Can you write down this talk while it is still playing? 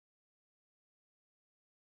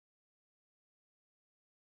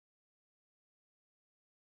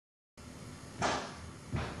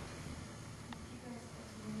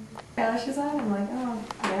eyelashes on. I'm like, oh,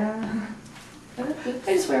 yeah. I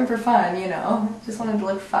just wear them for fun, you know. Just wanted to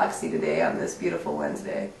look foxy today on this beautiful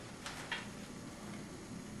Wednesday.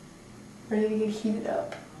 Ready to get heated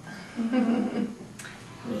up.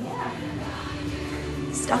 Yeah.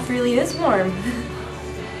 Stuff really is warm.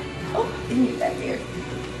 Oh, didn't get that here.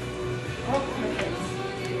 Oh, perfect.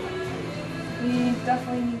 We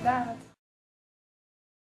definitely need that.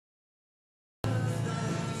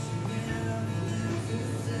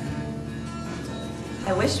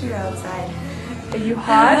 I wish we were outside. Are you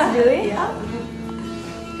hot? Really? Yeah.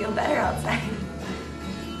 Feel better outside.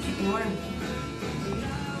 Keep me warm.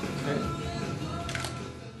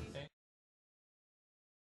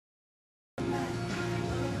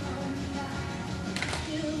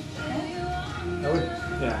 I would,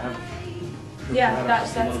 have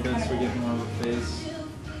that's a little bit kind so we get more of a face.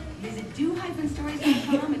 Visit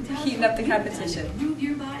do-stories.com and tell us Heating up the what you've done competition. to improve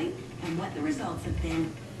your body and what the results have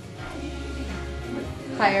been.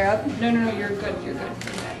 Higher up. No, you're good. You're good.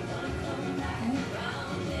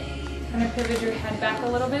 Kind of pivot your head back a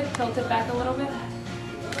little bit. Tilt it back a little bit.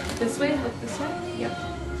 This way. Look this way. Yep.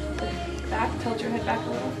 Look back. Tilt your head back a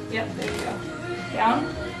little. Yep. There you go.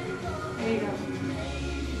 Down. There you go.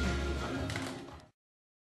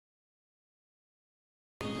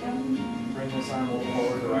 Bring this arm a little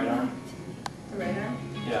forward, the right arm. The right arm.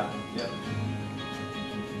 Yeah, yep.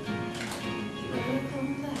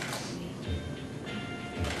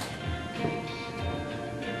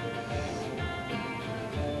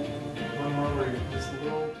 One more where you're just a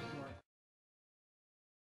little more.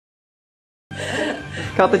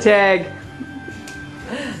 Got the tag.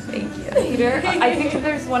 Thank you. Peter, I think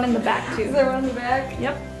there's one in the back too. Is there one in the back?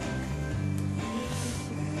 Yep.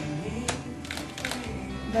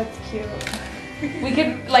 That's cute. We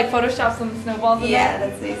could like Photoshop some snowballs in Yeah, there.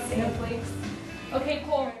 that's nice. Snowflakes. Okay,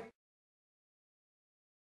 cool.